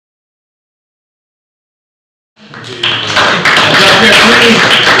I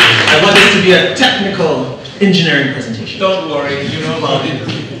want this to be a technical engineering presentation. Don't worry, you know about it.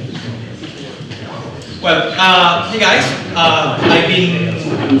 Well, hey guys, I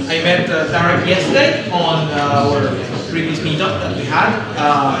met Tarek yesterday on our previous meetup that we had.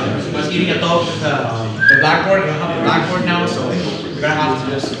 I was giving a talk with the Blackboard. We don't have a Blackboard now, so we're gonna have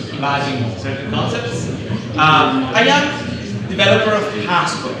to just imagine certain concepts. I am developer of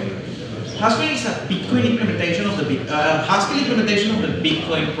Haskcoin. Haskcoin is a Bitcoin implementation of the Haskell implementation of the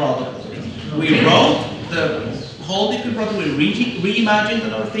Bitcoin protocol. We wrote the whole Bitcoin protocol. We reimagined a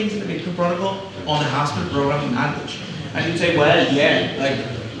lot of things in the Bitcoin protocol on the Haskell programming language. And you'd say, well, yeah, like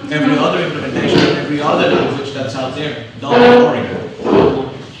every other implementation, every other language that's out there, dull and boring.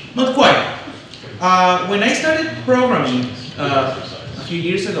 Not quite. When I started programming a few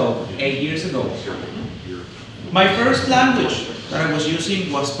years ago, 8 years ago, my first language that I was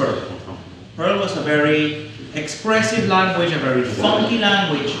using was Perl. Perl was a very expressive language, a very funky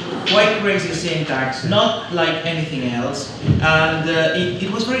language, quite crazy syntax, not like anything else, and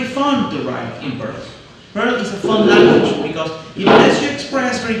it was very fun to write in Perl. Perl is a fun language because it lets you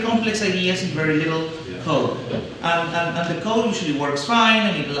express very complex ideas in very little code, and the code usually works fine,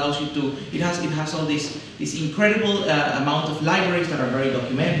 and it allows you to. It has all this incredible amount of libraries that are very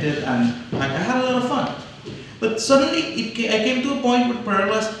documented, and I had a lot of fun. But suddenly, I came to a point where Perl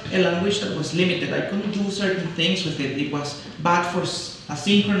was a language that was limited. I couldn't do certain things with it. It was bad for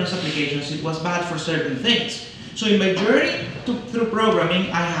asynchronous applications. It was bad for certain things. So in my journey through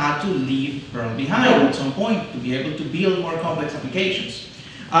programming, I had to leave Perl behind at some point to be able to build more complex applications.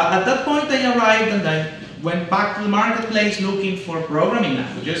 At that point, I arrived and I went back to the marketplace looking for programming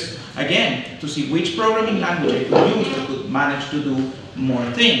languages, again, to see which programming language I could use that could manage to do more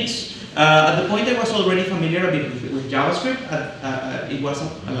things. At the point I was already familiar a bit with JavaScript. It was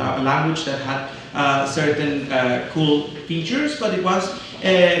a language that had certain cool features, but it was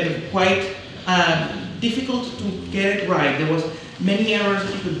quite difficult to get it right. There was many errors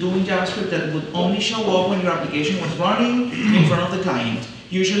that you could do in JavaScript that would only show up when your application was running in front of the client,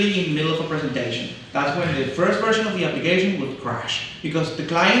 usually in the middle of a presentation. That's when the first version of the application would crash, because the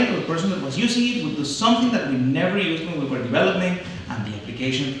client or the person that was using it would do something that we never used when we were developing, and the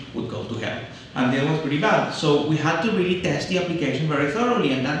application would go to hell. And that was pretty bad. So we had to really test the application very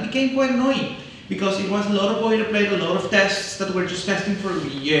thoroughly, and that became quite annoying, because it was a lot of boilerplate, a lot of tests that were just testing for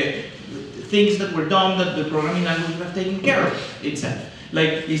things that were dumb that the programming language would have taken care of itself.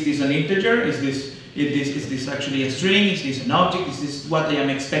 Like, is this an integer? Is this actually a string? Is this an object? Is this what I am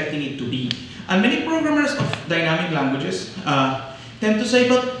expecting it to be? And many programmers of dynamic languages tend to say,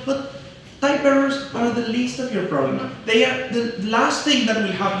 but type errors are the least of your problem. They are the last thing that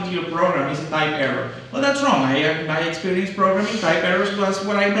will happen to your program is a type error. Well, that's wrong. My experience programming, type errors was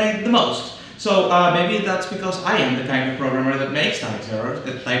what I made the most. So maybe that's because I am the kind of programmer that makes type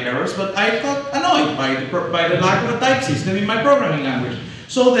errors, but I got annoyed by the lack of a type system in my programming language.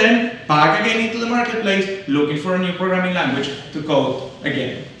 So then, back again into the marketplace, looking for a new programming language to code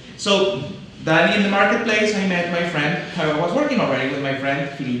again. So then in the marketplace, I met my friend. I was working already with my friend,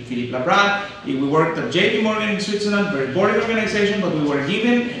 Philippe Labrade. We worked at JP Morgan in Switzerland, very boring organization, but we were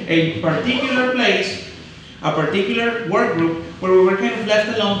given a particular place, a particular work group, where we were kind of left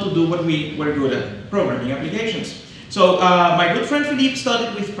alone to do what we were good at, programming applications. So my good friend Philippe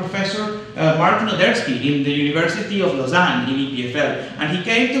studied with Professor Martin Odersky in the University of Lausanne in EPFL. And he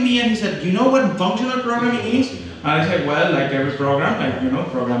came to me and he said, you know what functional programming is? And I said, well, like every program, like, you know,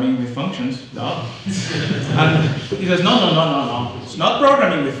 programming with functions, duh. And he says, no. It's not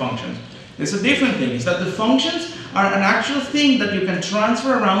programming with functions. It's a different thing. It's that the functions are an actual thing that you can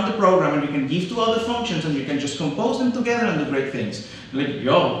transfer around the program and you can give to other functions and you can just compose them together and do great things. Like,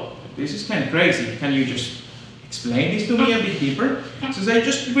 yo, this is kind of crazy. Can you just explain this to me a bit deeper? So I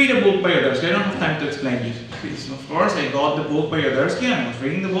just read a book by Odersky. I don't have time to explain this. Of course, I got the book by Odersky and I was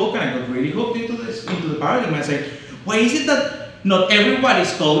reading the book and I got really hooked into the paradigm. I said, why is it that not everybody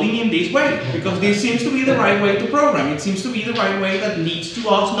is coding in this way? Because this seems to be the right way to program. It seems to be the right way that leads to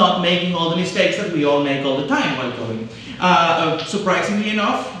us not making all the mistakes that we all make all the time while coding. Surprisingly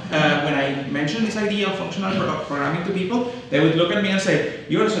enough, when I mentioned this idea of functional programming to people, they would look at me and say,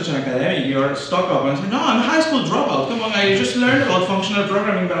 you're such an academic, you're stuck up. And I said, no, I'm a high school dropout. Come on, I just learned about functional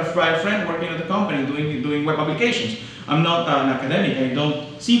programming by a friend working at the company doing web applications. I'm not an academic. I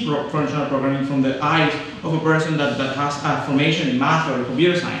don't see functional programming from the eyes of a person that has a formation in math or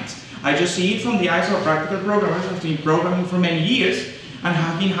computer science. I just see it from the eyes of practical programmers who have been programming for many years and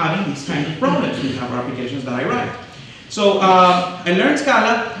have been having these kinds of problems with our applications that I write. So I learned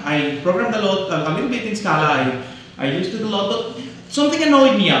Scala. I programmed a little bit in Scala. I used it a lot, but something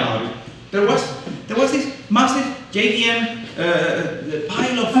annoyed me about it. There was this massive JVM, the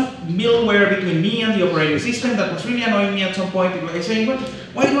pile of middleware between me and the operating system that was really annoying me at some point. I was saying,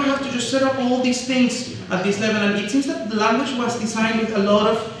 why do I have to just set up all these things at this level? And it seems that the language was designed with a lot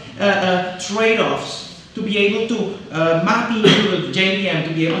of trade-offs to be able to map into the JVM,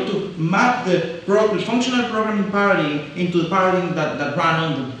 to be able to map the functional programming paradigm into the paradigm that ran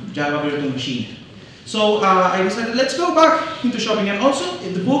on the Java virtual machine. So I decided, let's go back into shopping. And also,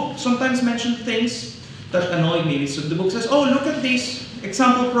 the book sometimes mentioned things that annoyed me. So the book says, oh, look at this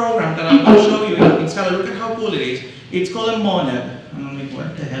example program that I'm going to show you in Scala. Look at how cool it is. It's called a monad. And I'm like,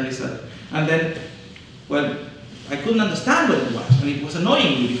 what the hell is that? And then, well, I couldn't understand what it was, and it was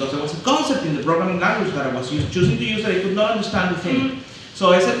annoying me because there was a concept in the programming language that I was choosing to use that I could not understand the thing.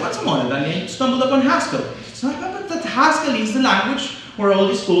 So I said, what's a monad? And I stumbled upon Haskell. It's not about that Haskell is the language where all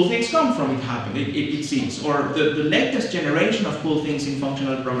these cool things come from, it seems, or the latest generation of cool things in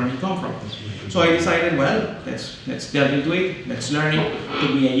functional programming come from. So I decided, well, let's delve into it, let's learn it. It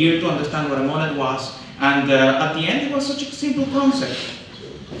took me a year to understand what a monad was, and at the end it was such a simple concept.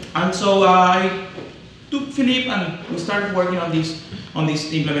 And so I took Philippe and we started working on this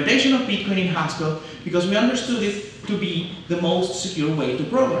implementation of Bitcoin in Haskell because we understood it to be the most secure way to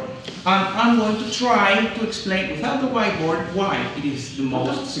program. And I'm going to try to explain without the whiteboard why it is the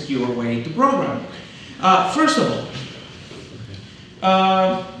most secure way to program. First of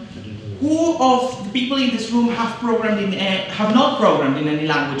all, who of the people in this room have not programmed in any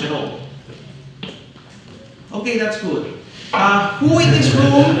language at all? Okay, that's good. Who in this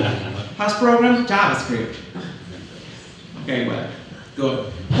room has programmed JavaScript? Okay, well,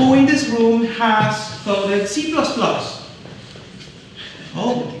 good. Who in this room has coded C++?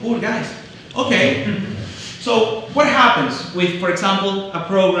 Oh, poor guys. Okay. So what happens with, for example, a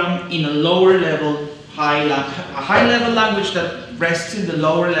program in a lower level, a high level language that rests in the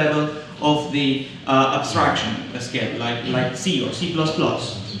lower level of the abstraction scale, like C or C++?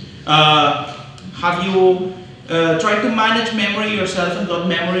 Have you tried to manage memory yourself and got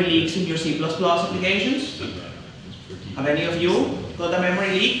memory leaks in your C++ applications? Have any of you got a memory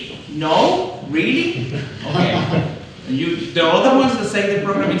leak? No? Really? Okay. The other ones that say they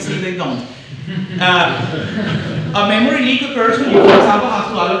program in C, they don't. A memory leak occurs when you, for example,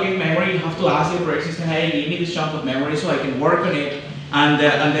 have to allocate memory. You have to ask the operating system, hey, give me this chunk of memory so I can work on it. And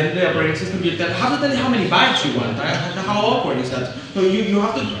then the operating system will have to tell you how many bytes you want. How awkward is that? So you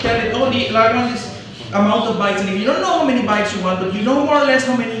have to tell it, oh, I want this amount of bytes, and if you don't know how many bytes you want, but you know more or less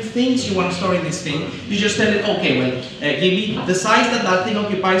how many things you want to store in this thing, you just tell it, okay, well, give me the size that thing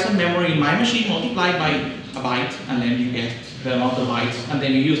occupies on memory in my machine multiplied by a byte, and then you get the amount of bytes, and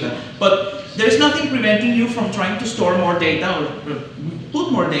then you use that. But there's nothing preventing you from trying to store more data or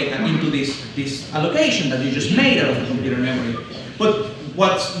put more data into this allocation that you just made out of the computer memory. But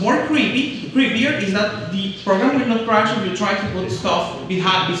what's more creepier is that the program will not crash if you try to put stuff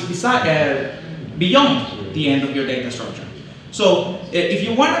beyond the end of your data structure. So if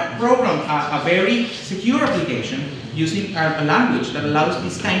you want to program a very secure application using a language that allows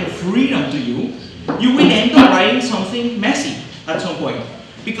this kind of freedom to you, you will end up writing something messy at some point,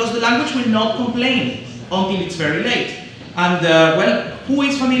 because the language will not complain until it's very late. And well, who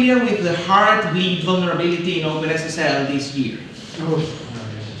is familiar with the Heartbleed vulnerability in OpenSSL this year?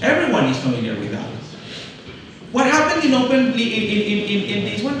 Everyone is familiar with that. What happened in in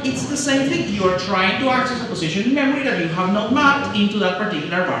this one? It's the same thing. You are trying to access a position in memory that you have not mapped into that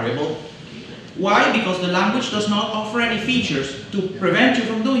particular variable. Why? Because the language does not offer any features to prevent you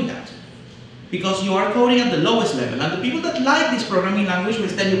from doing that. Because you are coding at the lowest level. And the people that like this programming language will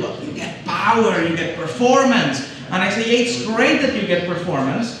tell you, well, you get power, you get performance. And I say, yeah, it's great that you get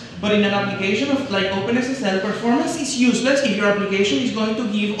performance, but in an application of like OpenSSL, performance is useless if your application is going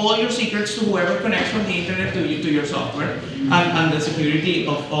to give all your secrets to whoever connects from the internet to your software, and the security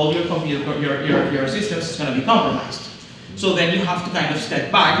of all your computer, your systems is going to be compromised. So then you have to kind of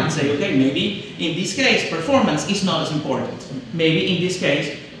step back and say, okay, maybe in this case, performance is not as important. Maybe in this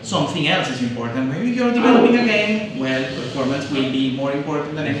case, something else is important. Maybe you're developing a game, well, performance will be more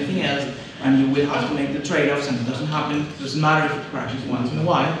important than anything else, and you will have to make the trade-offs, and it doesn't happen, it doesn't matter if it crashes once in a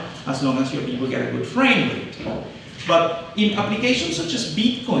while, as long as your people get a good frame rate. But in applications such as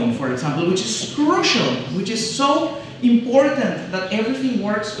Bitcoin, for example, which is crucial, which is so important that everything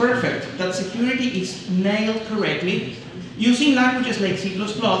works perfect, that security is nailed correctly, using languages like C++,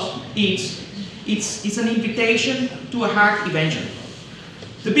 it's an invitation to a hack eventually.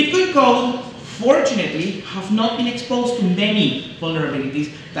 The Bitcoin code, fortunately, have not been exposed to many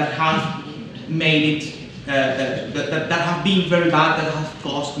vulnerabilities that have made it, that have been very bad, that have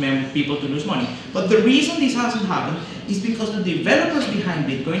caused people to lose money. But the reason this hasn't happened is because the developers behind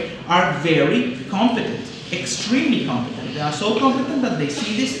Bitcoin are very competent. extremely competent. They are so competent that they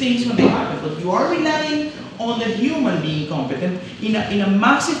see these things when they happen, but you are relying on the human being competent in a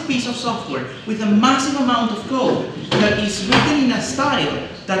massive piece of software with a massive amount of code that is written in a style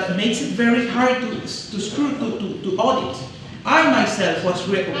that makes it very hard to audit. I myself was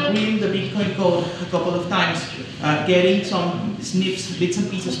reading the Bitcoin code a couple of times, getting some snips, bits and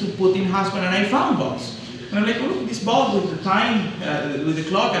pieces to put in Haskell, and I found bugs. And I'm like, oh, look, this bug with the time, with the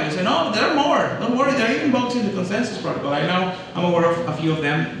clock, and I said, no, there are more. Don't worry, there are even bugs in the consensus protocol. I'm aware of a few of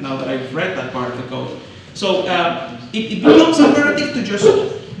them now that I've read that part of the code. So it becomes imperative to just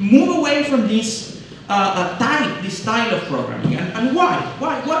move away from this this style of programming. And why?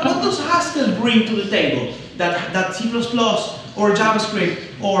 What does Haskell bring to the table that C++ or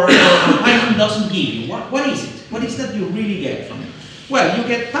JavaScript or Python doesn't give you? What is it? What is that you really get from it? Well, you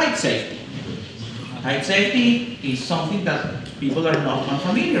get type safety. Type safety is something that people are not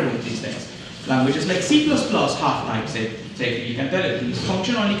unfamiliar with these days. Languages like C++ have type safety. You can tell it, this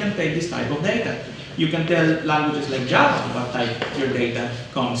function only can take this type of data. You can tell languages like Java what type your data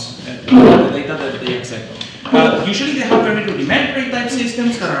comes, the data that they accept. Usually they have very rudimentary type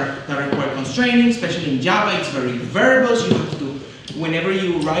systems that are quite constraining, especially in Java. It's very verbose. You have to, whenever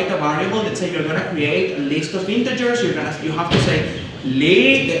you write a variable, let's say you're going to create a list of integers, you have to say,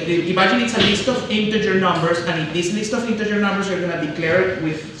 imagine it's a list of integer numbers, and in this list of integer numbers you're going to declare it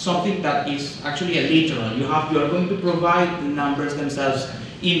with something that is actually a literal. You are going to provide the numbers themselves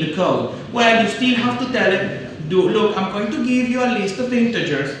in the code. Well, you still have to tell it, look, I'm going to give you a list of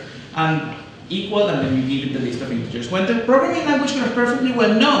integers and equal, and then you give it the list of integers. When the programming language was perfectly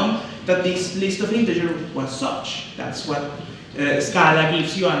well known that this list of integers was such. That's what Scala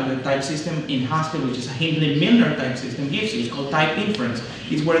gives you, and the type system in Haskell, which is a Hindley-Milner type system, gives you. It's called type inference.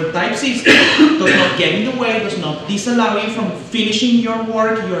 It's where the type system does not get in the way, does not disallow you from finishing your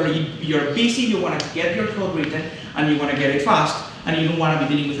work. You're busy, you want to get your code written, and you want to get it fast, and you don't want to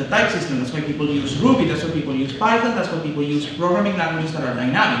be dealing with a type system. That's why people use Ruby, that's why people use Python, that's why people use programming languages that are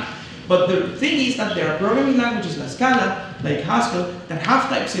dynamic. But the thing is that there are programming languages like Scala, like Haskell, that have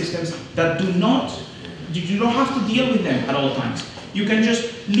type systems that do not, you don't have to deal with them at all times. You can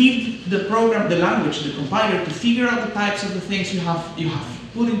just leave the program, the language, the compiler to figure out the types of the things you have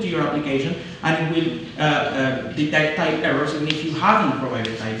put into your application, and it will detect type errors even if you haven't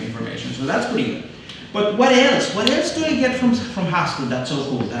provided type information. So that's pretty good. But what else? What else do I get from Haskell that's so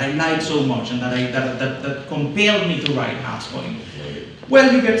cool, that I like so much, and that compelled me to write Haskcoin?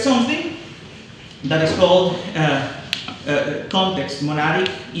 Well, you get something that is called context, monadic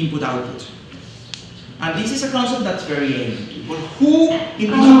input-output. And this is a concept that's very alien. But who in this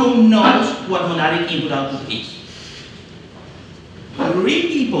room knows what monadic input-output is? 3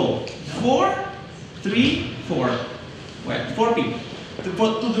 people. 4? 3? 4. Well, 4 people.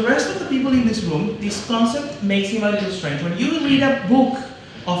 But to the rest of the people in this room, this concept makes him a little strange. When you read a book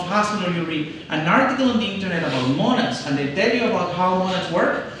of Haskell, or you read an article on the internet about monads, and they tell you about how monads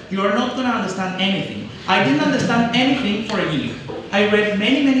work, you are not going to understand anything. I didn't understand anything for a year. I read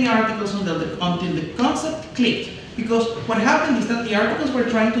many articles until the concept clicked. Because what happened is that the articles were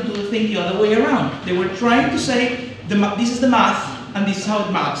trying to do the thing the other way around. They were trying to say, this is the math, and this is how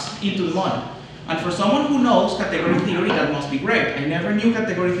it maps into the monad. And for someone who knows category theory, that must be great. I never knew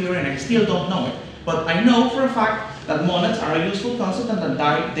category theory, and I still don't know it. But I know for a fact that monads are a useful concept, and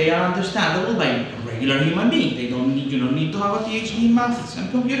that they are understandable by a regular human being. You don't need to have a PhD in maths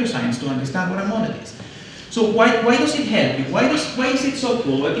and computer science to understand what a monad is. So why does it help you? Why is it so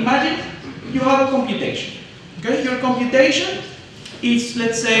cool? Well, imagine you have a computation. Okay, your computation is,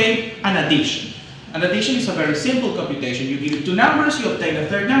 let's say, an addition. An addition is a very simple computation. You give it 2 numbers, you obtain a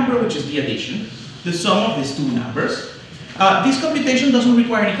third number, which is the addition, the sum of these 2 numbers. This computation doesn't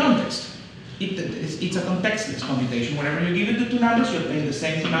require any context. It's a contextless computation. Whenever you give it the 2 numbers, you obtain the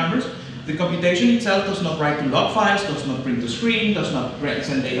same 2 numbers. The computation itself does not write to log files, does not print to screen, does not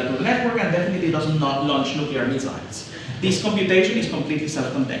send data to the network, and definitely does not launch nuclear missiles. This computation is completely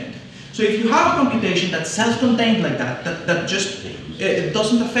self-contained. So if you have a computation that's self-contained like that just it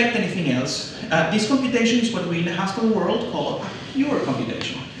doesn't affect anything else, this computation is what we in the Haskell world call a pure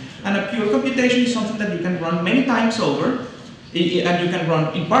computation. And a pure computation is something that you can run many times over, and you can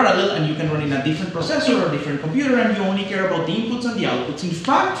run in parallel, and you can run in a different processor or different computer, and you only care about the inputs and the outputs. In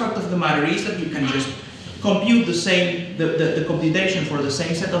fact of the matter is that you can just compute the computation for the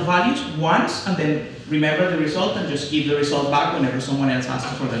same set of values once, and then remember the result and just give the result back whenever someone else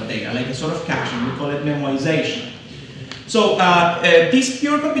asks for that data, like a sort of caching. We call it memoization. So these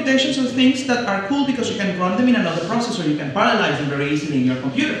pure computations are things that are cool because you can run them in another processor. You can parallelize them very easily in your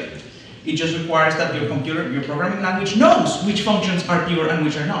computer. It just requires that your programming language knows which functions are pure and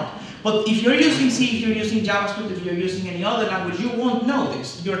which are not. But if you're using C, if you're using JavaScript, if you're using any other language, you won't know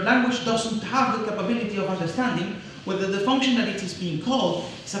this. Your language doesn't have the capability of understanding whether the function that it is being called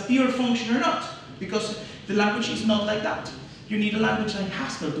is a pure function or not, because the language is not like that. You need a language like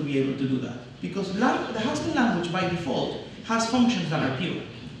Haskell to be able to do that, because the Haskell language by default has functions that are pure.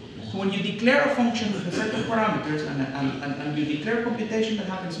 So when you declare a function with a set of parameters and you declare computation that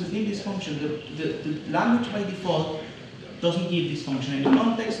happens within this function, the language by default doesn't give this function any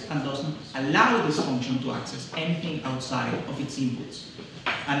context and doesn't allow this function to access anything outside of its inputs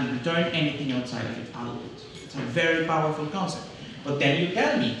and return anything outside of its outputs. It's a very powerful concept. But then you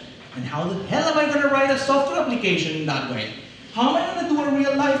tell me, and how the hell am I going to write a software application in that way? How am I going to do a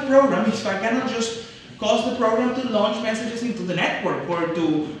real life program if I cannot just cause the program to launch messages into the network or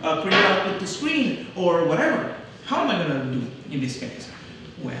to print output to screen or whatever? How am I going to do in this case?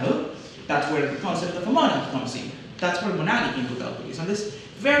 Well, that's where the concept of a monad comes in. That's where monadic input output is. And this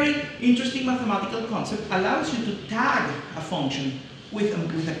very interesting mathematical concept allows you to tag a function with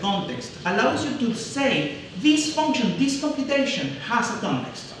a context, allows you to say this function, this computation has a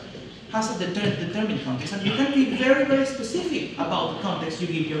context, has a determined context, and you can be very, very specific about the context you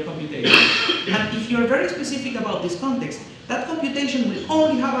give your computation. And if you're very specific about this context, that computation will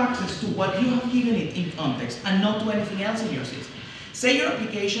only have access to what you have given it in context and not to anything else in your system. Say your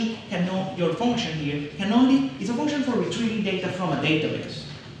application can know, your function here can only, it's a function for retrieving data from a database.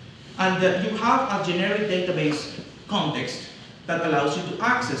 And you have a generic database context that allows you to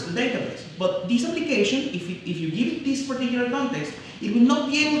access the database. But this application, if you give it this particular context, it will not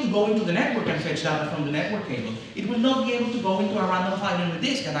be able to go into the network and fetch data from the network cable. It will not be able to go into a random file in the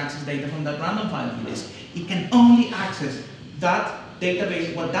disk and access data from that random file in the disk. It can only access that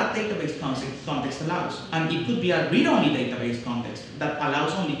database, what that database context allows. And it could be a read-only database context that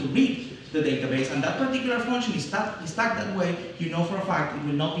allows only to read the database, and that particular function is stacked that way, you know for a fact it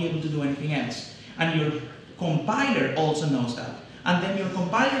will not be able to do anything else. And your compiler also knows that. And then your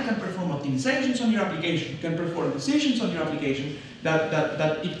compiler can perform optimizations on your application, can perform decisions on your application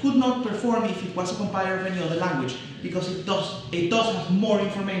that it could not perform if it was a compiler of any other language, because it does have more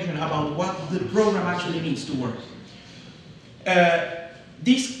information about what the program actually needs to work.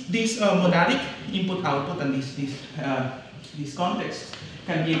 This monadic input-output and this context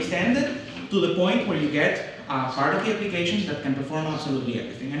can be extended to the point where you get a part of the application that can perform absolutely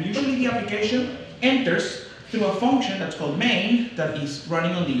everything. And usually the application enters through a function that's called main that is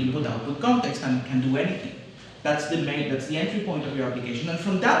running on the input-output context and can do anything. That's the entry point of your application. And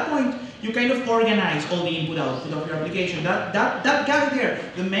from that point, you kind of organize all the input-output of your application. That guy there,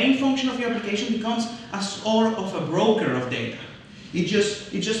 the main function of your application, becomes a sort of a broker of data. It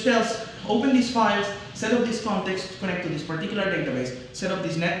just tells, open these files, set up this context, connect to this particular database, set up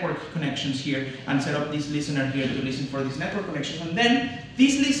these network connections here, and set up this listener here to listen for these network connections. And then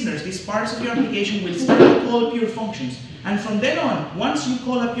these listeners, these parts of your application will start to call pure functions. And from then on, once you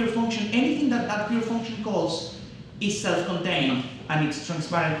call a pure function, anything that pure function calls is self-contained and it's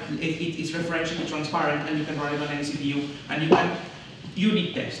transparent, it's referentially transparent, and you can run it on any CPU, and you can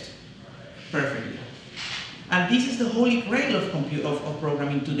unit test perfectly. And this is the holy grail of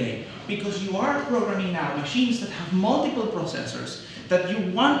programming today, because you are programming now machines that have multiple processors, that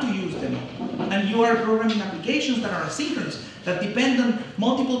you want to use them, and you are programming applications that are asynchronous, that depend on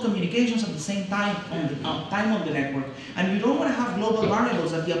multiple communications at the same time on the network, and you don't want to have global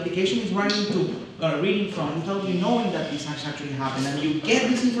variables that the application is reading from without you knowing that this has actually happened, and you get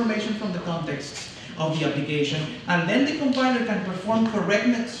this information from the context of the application, and then the compiler can perform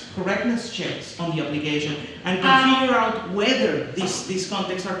correctness checks on the application and can figure out whether these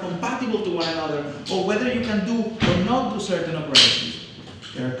contexts are compatible to one another, or whether you can do or not do certain operations.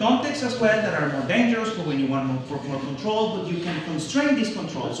 There are contexts as well that are more dangerous for when you want more control, but you can constrain this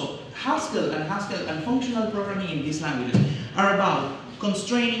control. So Haskell and functional programming in these languages are about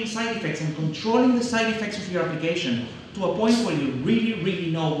constraining side effects and controlling the side effects of your application to a point where you really,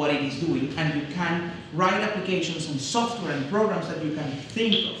 really know what it is doing, and you can write applications and software and programs that you can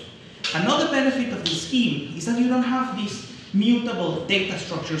think of. Another benefit of this scheme is that you don't have these mutable data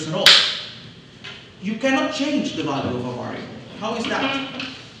structures at all. You cannot change the value of a variable. How is that?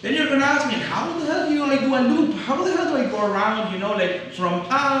 Then you're going to ask me, how the hell do I do a loop? How the hell do I go around, like from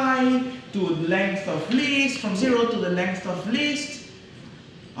I to the length of list, from 0 to the length of list?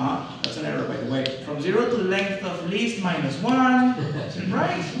 That's an error, by the way. From 0 to the length of list minus 1,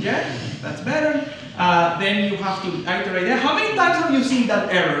 right? Yeah, that's better. Then you have to iterate there. How many times have you seen that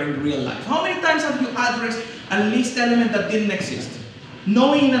error in real life? How many times have you addressed a list element that didn't exist,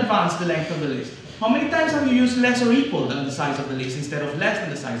 knowing in advance the length of the list? How many times have you used less or equal than the size of the list instead of less than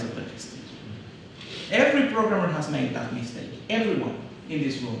the size of the list? Every programmer has made that mistake. Everyone in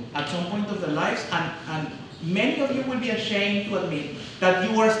this room at some point of their lives, and many of you will be ashamed to admit that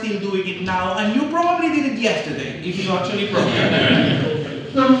you are still doing it now, and you probably did it yesterday if you actually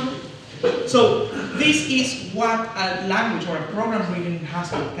programmed. So this is what a language or a program written in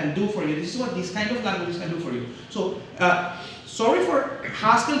Haskell can do for you. This is what this kind of languages can do for you. So sorry for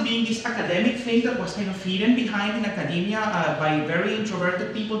Haskell being this academic thing that was kind of hidden behind in academia by very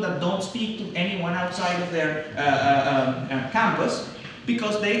introverted people that don't speak to anyone outside of their campus,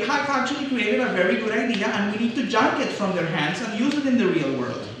 because they have actually created a very good idea and we need to yank it from their hands and use it in the real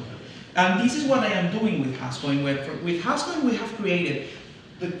world. And this is what I am doing with Haskcoin. With Haskcoin we have created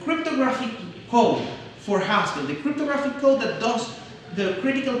the cryptographic code for Haskell, the cryptographic code that does the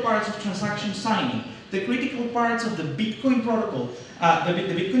critical parts of transaction signing, the critical parts of the Bitcoin protocol,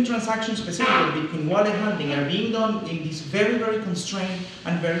 the Bitcoin transactions, specifically Bitcoin wallet handling, are being done in this very, very constrained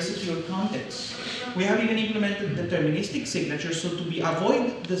and very secure context. We have even implemented deterministic signatures, so to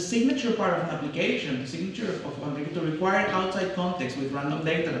avoid the signature part of an application, the signature to require outside context with random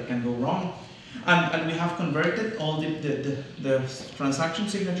data that can go wrong. And we have converted all the transaction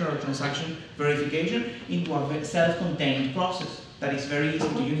signature or transaction verification into a self-contained process that is very easy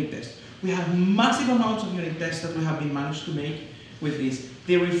to unit test. We have massive amounts of unit tests that we have been managed to make with this.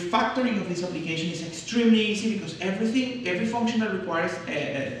 The refactoring of this application is extremely easy because every function that requires,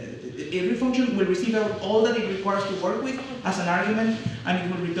 every function will receive all that it requires to work with as an argument, and it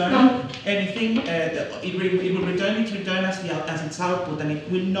will return anything. It will return its return as its output, and it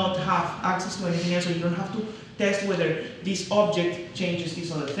will not have access to anything else. So you don't have to test whether this object changes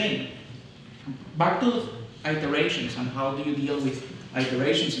this other thing. Back to iterations and how do you deal with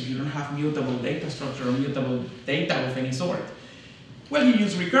iterations if you don't have mutable data structure or mutable data of any sort. Well, you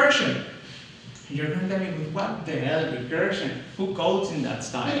use recursion. You're going to tell me, what the hell, recursion? Who codes in that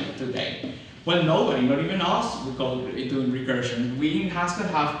style today? Well, nobody, not even us, we code doing recursion. We in Haskell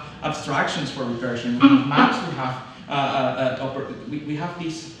have abstractions for recursion. We have maps, we have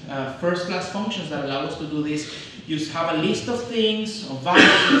these first-class functions that allow us to do this. You have a list of things, of values.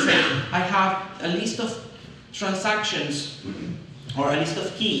 Let's say I have a list of transactions or a list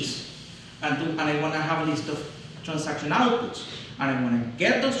of keys, and I want to have a list of transaction outputs. And I want to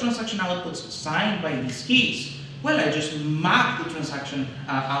get those transaction outputs signed by these keys. Well, I just map the transaction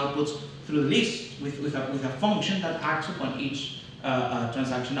outputs through the list with a function that acts upon each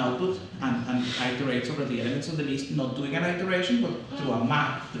transaction output and iterates over the elements of the list, not doing an iteration, but through a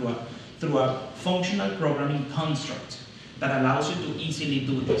map, through a functional programming construct that allows you to easily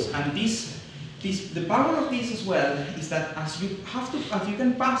do this. And the power of this as well is that as you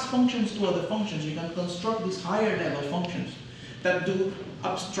can pass functions to other functions, you can construct these higher level functions that do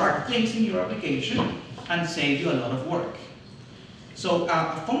abstract things in your application and save you a lot of work. So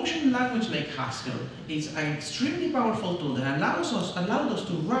a function language like Haskell is an extremely powerful tool that allowed us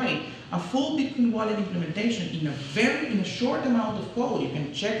to write a full Bitcoin wallet implementation in a short amount of code. You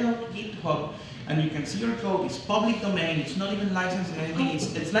can check out GitHub and you can see your code. It's public domain. It's not even licensed or anything.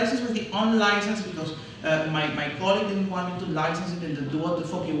 It's licensed with the unlicensed because my colleague didn't want me to license it and to do what the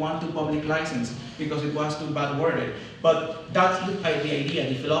fuck you want to public license because it was too bad worded. But that's the idea,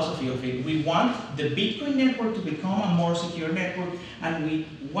 the philosophy of it. We want the Bitcoin network to become a more secure network, and we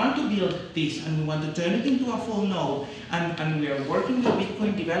want to build this, and we want to turn it into a full node, and we are working with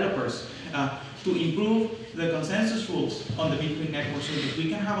Bitcoin developers to improve the consensus rules on the Bitcoin network so that we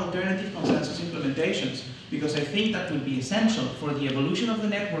can have alternative consensus implementations, because I think that will be essential for the evolution of the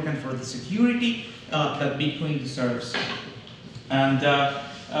network and for the security that Bitcoin deserves. And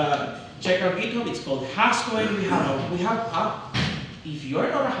check our GitHub, it's called Haskcoin. If you're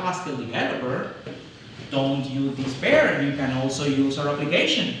not a Haskell developer, don't you despair. You can also use our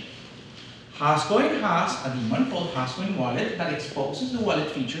application. Haskcoin has a daemon called Haskcoin Wallet that exposes the wallet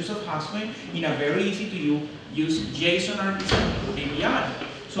features of Haskcoin in a very easy to use JSON RPC API.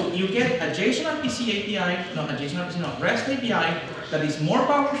 So you get a JSON RPC API, not a JSON RPC, no, REST API that is more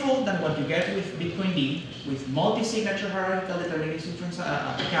powerful than what you get with Bitcoin with multi-signature hierarchical deterministic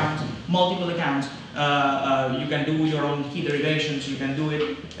accounts, multiple accounts. You can do your own key derivations. You can do it.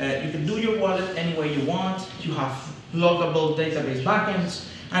 You can do your wallet any way you want. You have loggable database backends,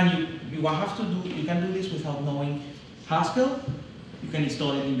 and you can do this without knowing Haskell. You can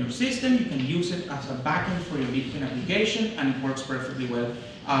install it in your system. You can use it as a backend for your Bitcoin application, and it works perfectly well.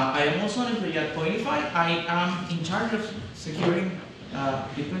 I am also an employee at Coinify. I am in charge of securing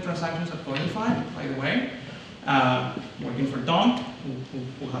Bitcoin transactions at Coinify, by the way, working for Tom,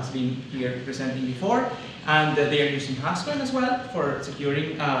 who has been here presenting before, and they are using Haskcoin as well for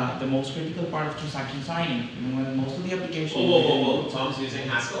securing the most critical part of transaction signing. When most of the applications. Whoa! Tom's using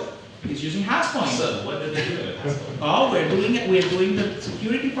Haskell? It's using Haskcoin. So what did they do with Haskell? Oh, we're doing the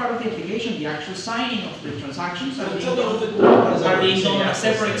security part of the application, the actual signing of the transactions are being done on a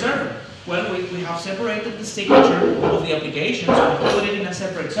separate server. Well, we have separated the signature of the application, so we put it in a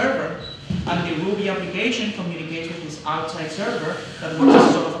separate server, and the Ruby application communicates with this outside server that works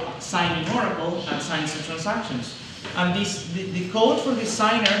as sort of a signing oracle and signs the transactions. And the code for this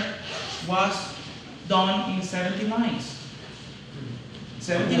signer was done in 70 lines.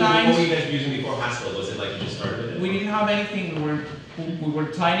 70 lines. What were you guys using before Haskell? Was it like you just started it? We didn't have anything. We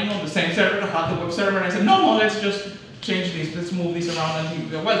were signing on the same server that had the web server, and I said, no, let's just change this. Let's move this around. And he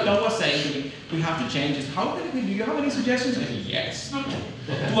goes, well, Don was saying we have to change this. How can we? Do you have any suggestions? I said, yes. 2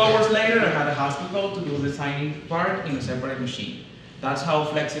 hours later, I had a Haskell code to do the signing part in a separate machine. That's how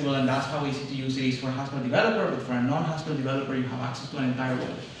flexible and that's how easy to use it is for a Haskell developer, but for a non-Haskell developer, you have access to an entire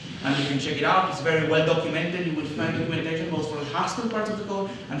web. And you can check it out. It's very well documented. You will find documentation both for the Haskell parts of the code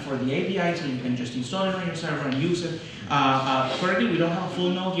and for the API, so you can just install it on your server and use it. Currently, we don't have a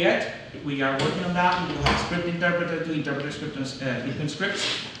full node yet. We are working on that. We will have a script interpreter to interpret different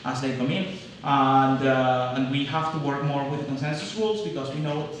scripts as they come in. And we have to work more with the consensus rules because we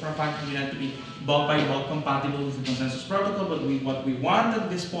know for a fact we need to be bug by bug compatible with the consensus protocol, but what we want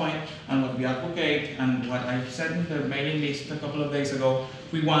at this point and what we advocate and what I said in the mailing list a couple of days ago,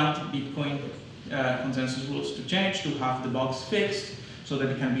 we want Bitcoin consensus rules to change, to have the bugs fixed so that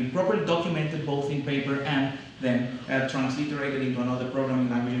it can be properly documented both in paper and then transliterated into another programming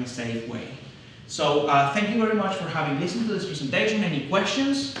language in a safe way. So thank you very much for having listened to this presentation. Any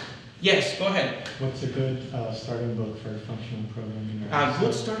questions? Yes, go ahead. What's a good starting book for functional programming? A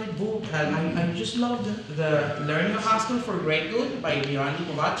good starting book. I just loved the Learning of Haskell for Great Good by Miran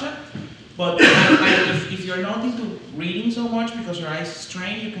Lipovacha. But if you're not into reading so much because your eyes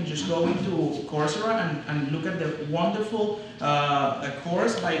strain, you can just go into Coursera and look at the wonderful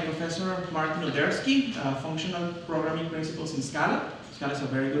course by Professor Martin Odersky, Functional Programming Principles in Scala. Scala is a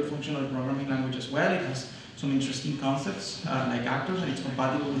very good functional programming language as well. It has some interesting concepts like actors, and it's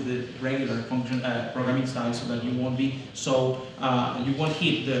compatible with the regular programming style, so that you won't be so you won't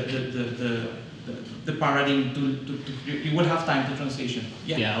hit the paradigm. You will have time to transition.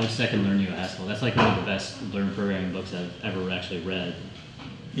 Yeah, I would second Learning of Haskell. That's like one of the best learned programming books I've ever actually read.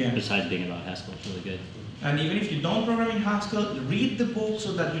 Yeah. Besides being about Haskell, it's really good. And even if you don't program in Haskell, read the book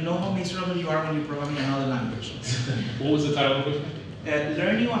so that you know how miserable you are when you program in another language. What was the title of the book?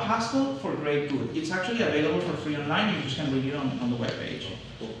 Learning a Haskell for Great Good. It's actually available for free online. You just can read it on the web page.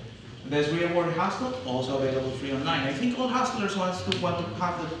 There's Real World Haskell, also available free online. I think all Haskellers want to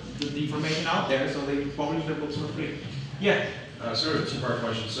have the information out there, so they publish their books for free. Yeah? Sort of a two-part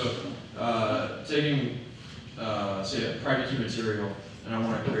question. So, taking, say, a private key material, and I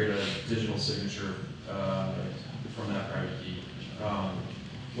want to create a digital signature from that private key.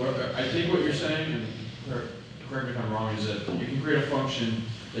 I think what you're saying, and correct me if I'm wrong, is that you can create a function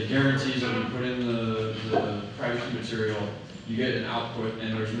that guarantees that when you put in the private key material, you get an output,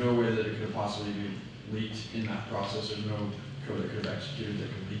 and there's no way that it could have possibly been leaked in that process. There's no code that could have executed that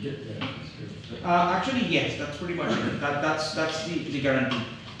could leak it. Actually, yes, that's pretty much it. That's the guarantee.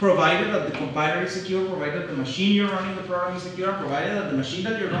 Provided that the compiler is secure, provided the machine you're running the program is secure, provided that the machine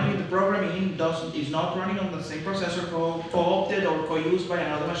that you're running the program in is not running on the same processor co-opted or co-used by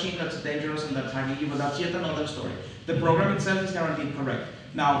another machine that's dangerous and that's hacking you, but that's yet another story. The program itself is guaranteed correct.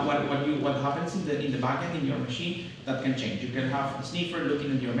 Now, what happens in the backend in your machine, that can change. You can have a sniffer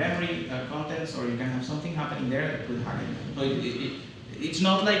looking at your memory contents, or you can have something happening there that could hack it. So it's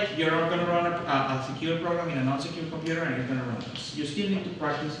not like you're going to run a secure program in a non-secure computer and you're going to run it. You still need to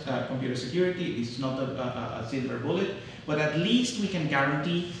practice computer security. This is not a silver bullet, but at least we can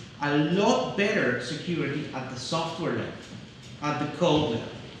guarantee a lot better security at the software level, at the code level.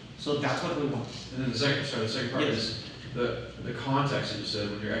 So that's what we want. And then the second part is the context that you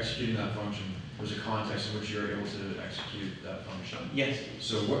said when you're executing that function. There's a context in which you're able to execute that function. Yes.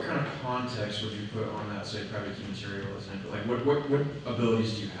 So what kind of context would you put on that, say, private key material as an input? Like what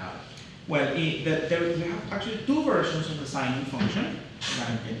abilities do you have? Well, we have actually two versions of the signing function.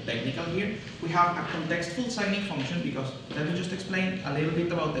 I'm going to get technical here. We have a contextful signing function because, let me just explain a little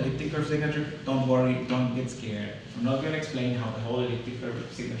bit about the elliptic curve signature. Don't worry, don't get scared. I'm not going to explain how the whole elliptic curve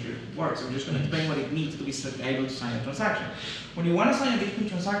signature works. I'm just going to explain what it needs to be able to sign a transaction. When you want to sign a Bitcoin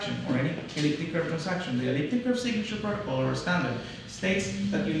transaction or any elliptic curve transaction, the elliptic curve signature protocol or standard states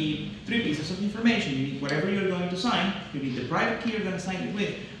that you need 3 pieces of information. You need whatever you're going to sign, you need the private key you're going to sign it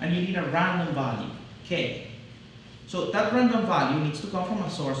with, and you need a random value, K. So that random value needs to come from a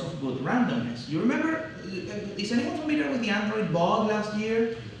source of good randomness. You remember, is anyone familiar with the Android bug last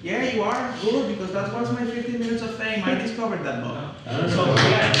year? Yeah, you are? Good, because that was my 15 minutes of fame. I discovered that bug. So,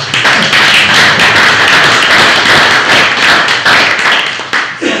 yeah.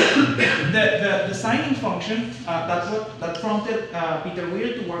 The signing function, that prompted Peter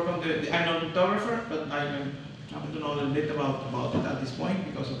Weir to work on I'm not a cryptographer, but I happen to know a little bit about it at this point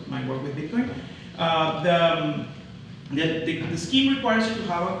because of my work with Bitcoin. The scheme requires you to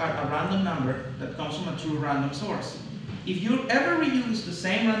have a random number that comes from a true random source. If you ever reuse the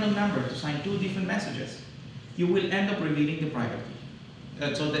same random number to sign two different messages, you will end up revealing the private key.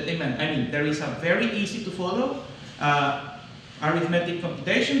 There is a very easy to follow arithmetic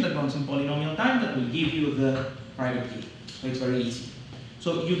computation that runs in polynomial time that will give you the private key. So it's very easy.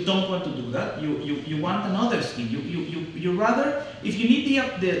 So you don't want to do that. You want another scheme. You rather, if you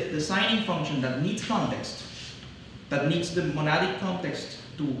need the signing function that needs context, that needs the monadic context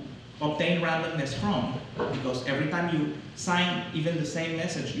to obtain randomness from, because every time you sign even the same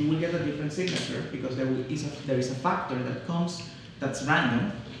message, you will get a different signature because there is a factor that comes that's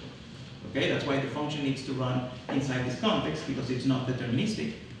random. Okay, that's why the function needs to run inside this context because it's not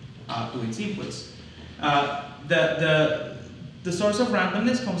deterministic to its inputs. The source of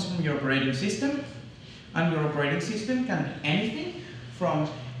randomness comes from your operating system, and your operating system can be anything from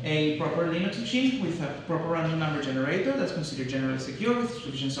a proper Linux machine with a proper random number generator that's considered generally secure with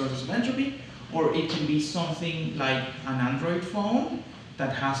sufficient sources of entropy, or it can be something like an Android phone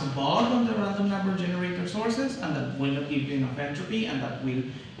that has a bug on the random number generator sources and that will not give you enough entropy and that will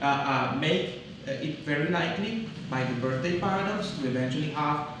make it very likely by the birthday paradox to eventually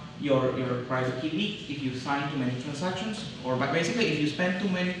have your private key leaked if you sign too many transactions, or basically if you spend too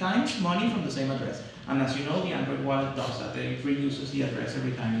many times money from the same address. And as you know, the Android wallet does that. It reuses the address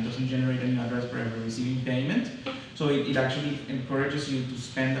every time. It doesn't generate a new address for every receiving payment. So it actually encourages you to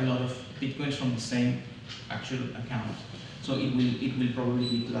spend a lot of Bitcoins from the same actual account. So it will probably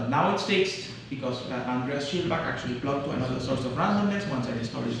lead to that. Now it's fixed because Andreas Schildbach actually plugged to another source of randomness once I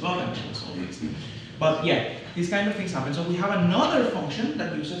restored his bug and it was all fixed. But yeah, these kind of things happen. So we have another function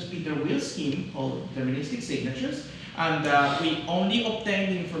that uses Peter Weir's scheme called deterministic signatures. And we only obtain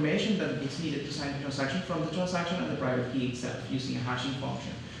the information that is needed to sign the transaction from the transaction and the private key itself using a hashing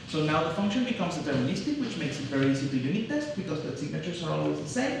function. So now the function becomes deterministic, which makes it very easy to unit test because the signatures are always the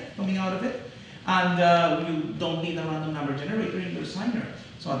same coming out of it. And you don't need a random number generator in your signer.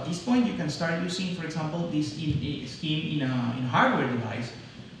 So at this point, you can start using, for example, this scheme in a hardware device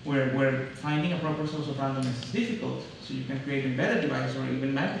where finding a proper source of randomness is difficult. So you can create embedded devices or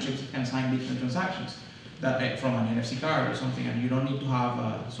even microchips that can sign different transactions from an NFC card or something, and you don't need to have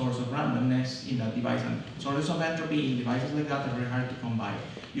a source of randomness in that device. And sources of entropy in devices like that are very hard to come by.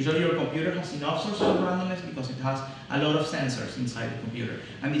 Usually your computer has enough sources of randomness because it has a lot of sensors inside the computer.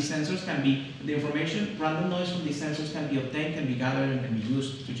 And these sensors can be, the information, random noise from these sensors can be obtained, can be gathered, and can be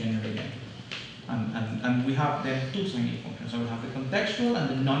used to generate entropy. And we have then two signing functions. So we have the contextual and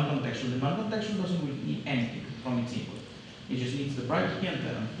the non-contextual. The non-contextual doesn't really need anything from its input. It just needs the private key and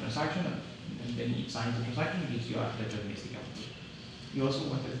the transaction, and then it signs the transaction and gives you a deterministic output. You also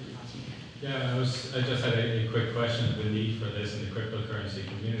wanted to ask me? Yeah, I just had a quick question of the need for this in the cryptocurrency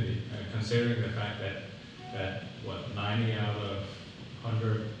community, considering the fact that 90 out of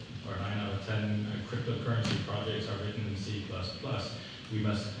 100 or 9 out of 10 cryptocurrency projects are written in C++. We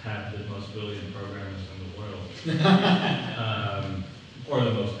must have the most brilliant programmers in the world, or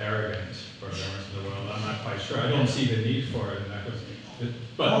the most arrogant programmers in the world. I'm not quite sure. I don't see the need for it.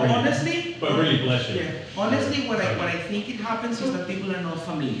 Honestly, bless you. Yeah. Honestly, what I think it happens is that people are not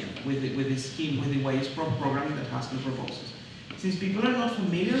familiar with the scheme, with the way it's programming that Haskell proposes. Since people are not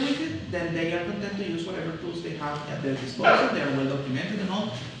familiar with it, then they are content to use whatever tools they have at their disposal. They are well documented and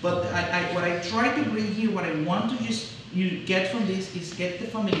all. But what I try to bring here, what I want to you get from this is get the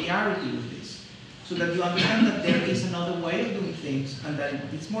familiarity with this, so that you understand that there is another way of doing things, and that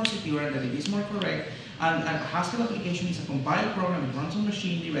it's more secure, and that it is more correct. And a Haskell application is a compiled program. It runs on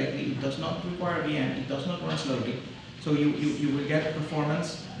machine directly. It does not require VM. It does not run slowly. So you will get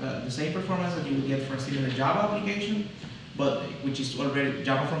performance, the same performance that you would get for a similar Java application, but which is already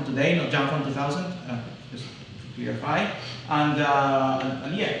Java from today, not Java from 2000. Just to clarify. And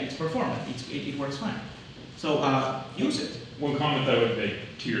yeah, it's performant. It works fine. So use it. One comment I would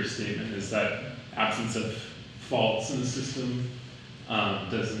make to your statement is that absence of faults in the system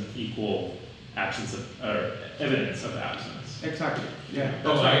doesn't equal absence of, or evidence of absence. Exactly. Yeah.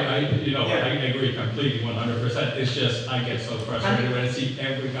 No, Yeah. I agree completely, 100%. It's just, I get so frustrated when I see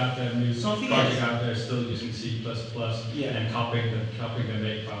every goddamn new Something project else. out there still using C++ Yeah. and copying the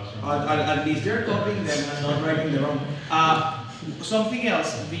make files from. At least they're copying them and not writing their own. Something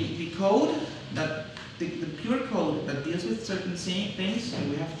else, the code that the pure code that deals with certain things, and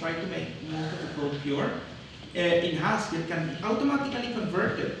we have tried to make most of the code pure, in Haskell can be automatically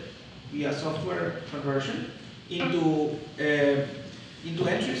converted via software conversion into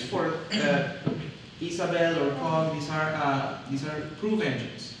entries for Isabel or Cog. These are proof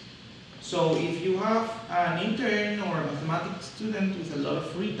engines. So if you have an intern or a mathematics student with a lot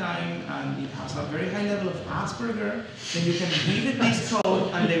of free time and it has a very high level of Asperger, then you can give it this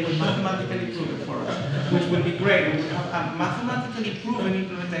code and they will mathematically prove it for us, which would be great. We would have a mathematically proven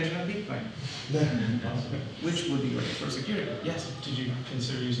implementation of Bitcoin, which would be great for security. Yes? Did you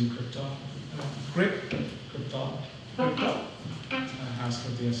consider using crypto? Crypto?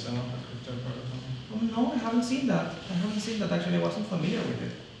 Haskell DSL, crypto protocol? Oh, no, I haven't seen that. Actually, I wasn't familiar with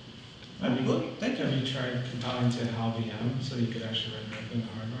it. Oh, good. Thank you. Have you tried compiling to HalVM so you could actually run directly in the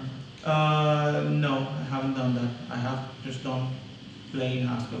hardware? No, I haven't done that. I have just done plain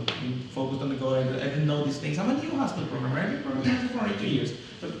Haskell. We focused on the code. I didn't know these things. I'm a new Haskell programmer. I've been programming for 8 years.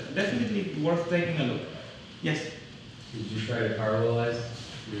 So definitely worth taking a look. Yes? Did you try to parallelize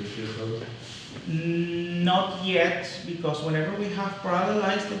your code? Not yet, because whenever we have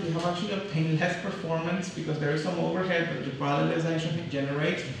parallelized it, we have actually obtained less performance because there is some overhead that the parallelization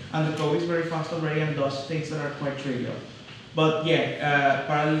generates, and the code is very fast already and does things that are quite trivial. But yeah,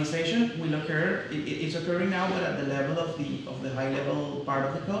 parallelization will occur. It's occurring now, but at the level of the high-level part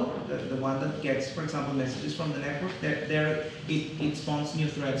of the code, the one that gets, for example, messages from the network. It spawns new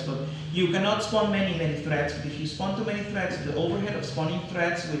threads, but you cannot spawn many threads. But if you spawn too many threads, the overhead of spawning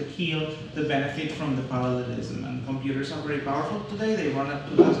threads will kill the benefit from the parallelism. And computers are very powerful today. They run at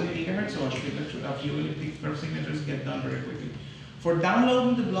 2,000 gigahertz, so a few elliptic curve signatures get done very quickly. For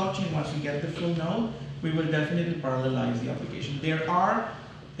downloading the blockchain, once we get the full node, we will definitely parallelize the application. There are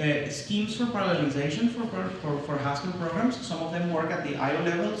schemes for parallelization for Haskell programs. Some of them work at the IO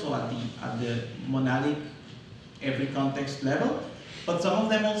level, so at the monadic every context level. But some of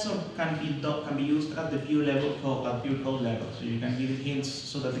them also can be used at the pure code level. So you can give it hints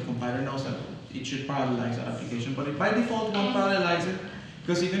so that the compiler knows that it should parallelize that application. But it by default won't parallelize it,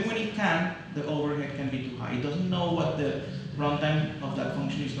 because even when it can, the overhead can be too high. It doesn't know what the runtime of that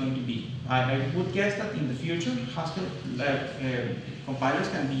function is going to be. I would guess that in the future, Haskell compilers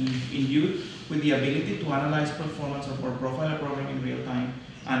can be imbued with the ability to analyze performance or profile a program in real time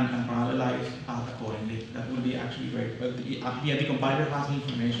and parallelize accordingly. That would be actually great. But the compiler has the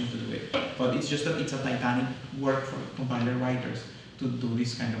information to do it. But it's just that it's a titanic work for compiler writers to do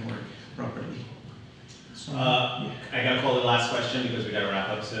this kind of work properly. So, I gotta call the last question because we gotta wrap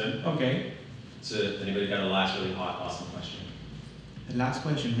up soon. okay. So, anybody got a last really hot, awesome question? The last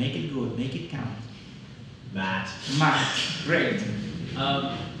question, make it good, make it count. Matt. Great.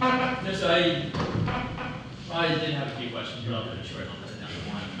 No, so I did have a few questions, but I'll put it short on this down to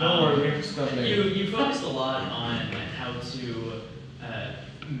one. Don't worry, we stuff later. You focused a lot on how to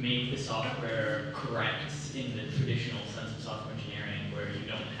make the software correct in the traditional sense of software engineering, where you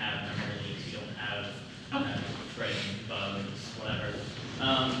don't have memory leaks, you don't have threading bugs, whatever.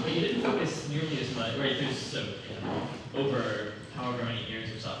 But you didn't focus nearly as much, right? There's over however many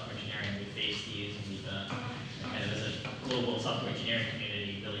years of software engineering we face these, and we've kind of as a global software engineering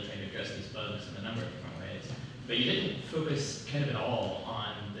community really trying to address these bugs in a number of different ways. But you didn't focus kind of at all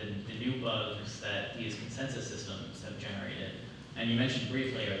on the new bugs that these consensus systems have generated. And you mentioned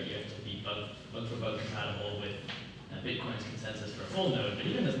briefly, right, you have to be bug for bug compatible with Bitcoin's consensus for a full node, but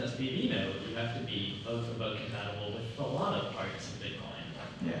even as an SPV node, you have to be bug for bug compatible with a lot of parts of Bitcoin.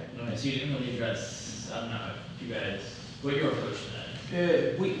 Yeah. So you didn't really address, I don't know, if you guys, what your approach to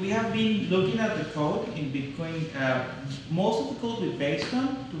that? We have been looking at the code in Bitcoin. Most of the code we based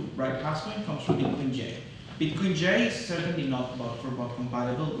on to write Haskcoin comes from Bitcoin J. Bitcoin J is certainly not bug for bug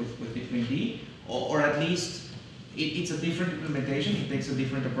compatible with Bitcoin D, or at least it's a different implementation. It takes a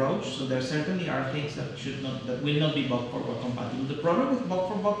different approach. So there certainly are things that will not be bug for bug compatible. The problem with bug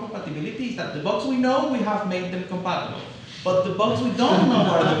for bug compatibility is that the bugs we know, we have made them compatible. But the bugs we don't know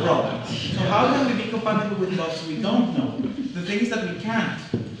are the problem. So how can we be compatible with bugs we don't know? The thing is that we can't.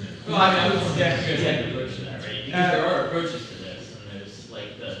 Well, I would suggest you guys have an approach to that, right? Because there are approaches to this, and there's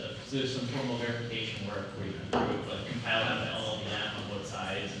like there's some formal verification work where you can prove, like compile out the LLVM on both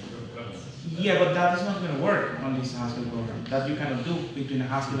sides and prove equivalence. Yeah, but that is not going to work on this Haskell program. That you cannot do between a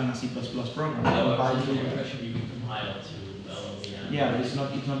Haskell and a C++ program. No, but your question, you can compile to LLVM Yeah, but it's not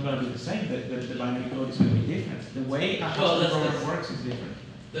going to be the same. The binary code is going to be different. The way a Haskell program works is different.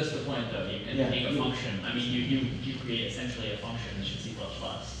 That's the point, though. You can make a function. I mean, you create essentially a function in C++,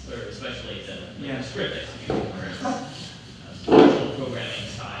 or especially the script execution, where it's actual programming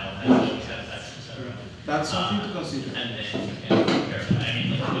style, has those effects, etc. That's something to consider. And then you can compare that. I mean,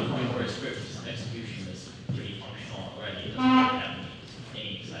 like, to the point where script execution is pretty functional already. It doesn't really have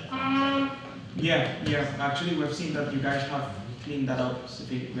any side effects. Yeah. Actually, we've seen that you guys have cleaned that up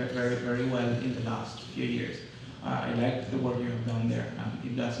very well in the last few years. I like the work you have done there.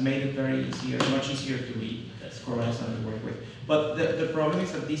 It has made it much easier to read for us and to work with. But the problem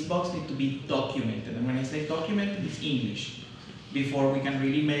is that these bugs need to be documented. And when I say documented, it's English. Before we can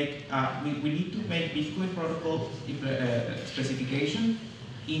really make, we need to make Bitcoin protocol specification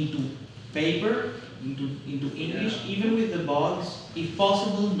into paper, into English, even with the bugs. If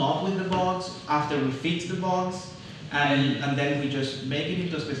possible, not with the bugs, after we fix the bugs. And then we just make it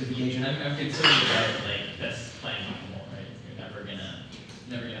into a specification. I'm concerned about like that's playing more, right? You're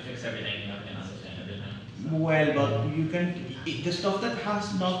never gonna fix everything. You're never gonna understand everything. Well, but you can the stuff that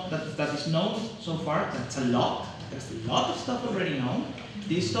has not that is known so far. That's a lot. There's a lot of stuff already known.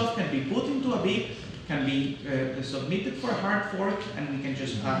 This stuff can be put into a BIP, can be submitted for a hard fork, and we can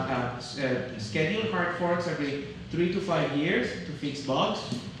just schedule hard forks every 3 to 5 years to fix bugs.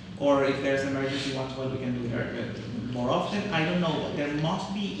 Or if there's emergency ones, well, we can do it more often. I don't know.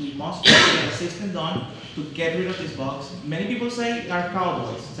 We must get a system done to get rid of these bugs. Many people say are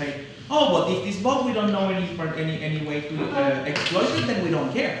cowboys. Say, oh, but if this bug we don't know any way to exploit it, then we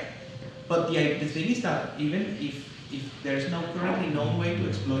don't care. But the thing is that even if there's no currently known way to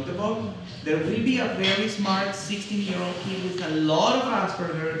exploit the bug, there will be a very smart 16-year-old kid with a lot of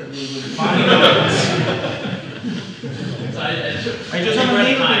Asperger that we will find out. I just have a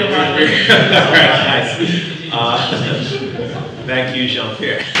little bit of Thank you,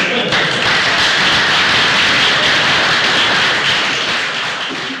 Jean-Pierre.